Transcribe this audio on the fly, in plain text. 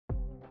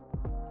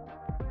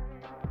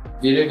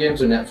Video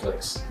games or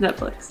Netflix?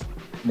 Netflix.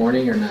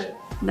 Morning or night?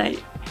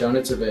 Night.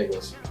 Donuts or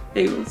bagels?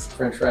 Bagels.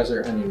 French fries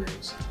or onion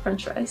rings?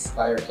 French fries.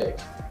 Pie or cake?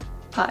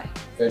 Pie.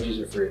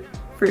 Veggies or fruit?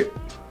 Fruit.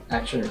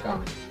 Action or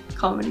comedy?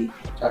 Comedy.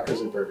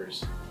 Tacos or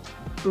burgers?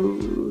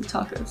 Ooh,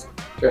 tacos.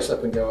 Dress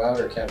up and go out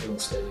or casual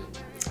and stay in?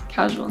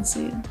 Casual and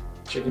staying.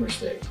 Chicken or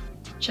steak?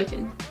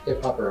 Chicken.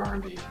 Hip hop or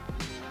R&B?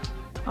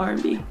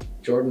 R&B.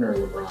 Jordan or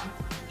LeBron?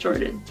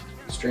 Jordan.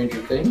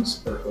 Stranger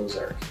Things or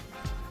Ozark?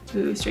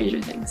 Ooh,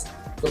 Stranger Things.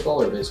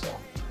 Football or baseball?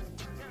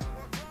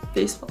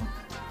 Baseball.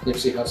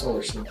 Nipsey Hussle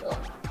or Snoop Dogg?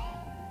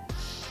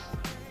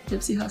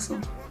 Nipsey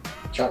Hussle.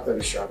 Chocolate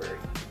or strawberry?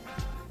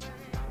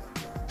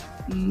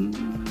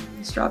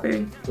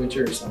 Strawberry.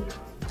 Winter or summer?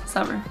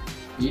 Summer.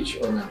 Beach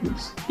or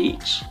mountains?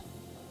 Beach.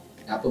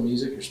 Apple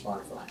Music or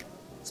Spotify?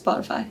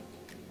 Spotify.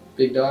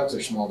 Big dogs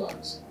or small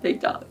dogs? Big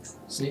dogs.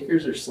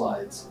 Sneakers or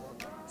slides?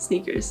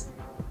 Sneakers.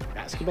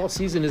 Basketball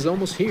season is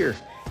almost here.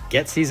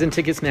 Get season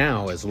tickets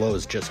now as low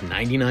as just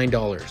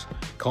 $99.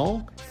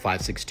 Call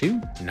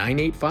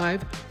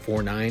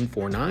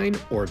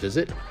 562-985-4949 or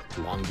visit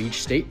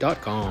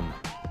longbeachstate.com.